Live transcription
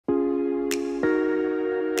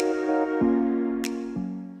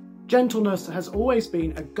Gentleness has always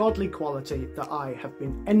been a godly quality that I have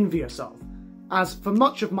been envious of, as for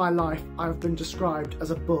much of my life I have been described as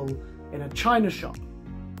a bull in a china shop.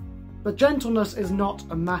 But gentleness is not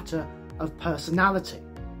a matter of personality.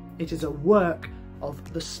 It is a work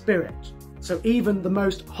of the Spirit. So even the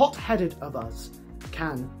most hot-headed of us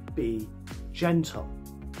can be gentle.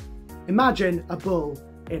 Imagine a bull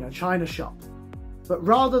in a china shop, but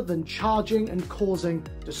rather than charging and causing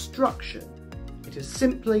destruction, it is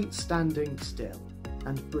simply standing still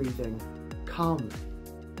and breathing calmly.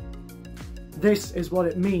 This is what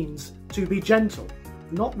it means to be gentle,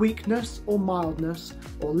 not weakness or mildness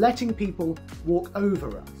or letting people walk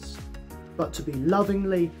over us, but to be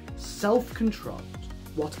lovingly self-controlled,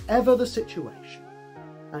 whatever the situation,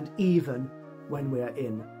 and even when we are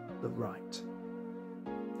in the right.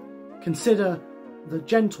 Consider the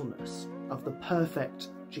gentleness of the perfect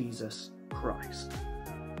Jesus Christ.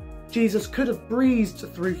 Jesus could have breezed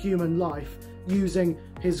through human life using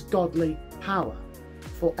his godly power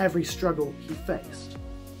for every struggle he faced.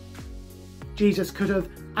 Jesus could have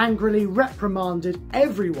angrily reprimanded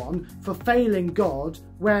everyone for failing God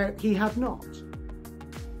where he had not.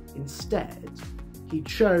 Instead, he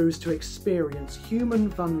chose to experience human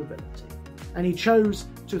vulnerability, and he chose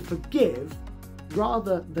to forgive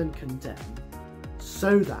rather than condemn,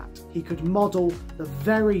 so that he could model the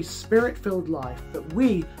very Spirit-filled life that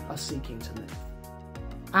we are seeking to live,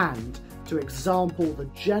 and to example the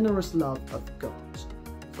generous love of God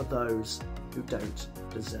for those who don't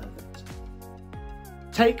deserve it.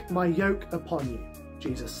 "Take my yoke upon you,"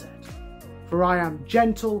 Jesus said, "for I am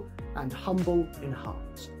gentle and humble in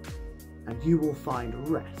heart, and you will find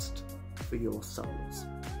rest for your souls."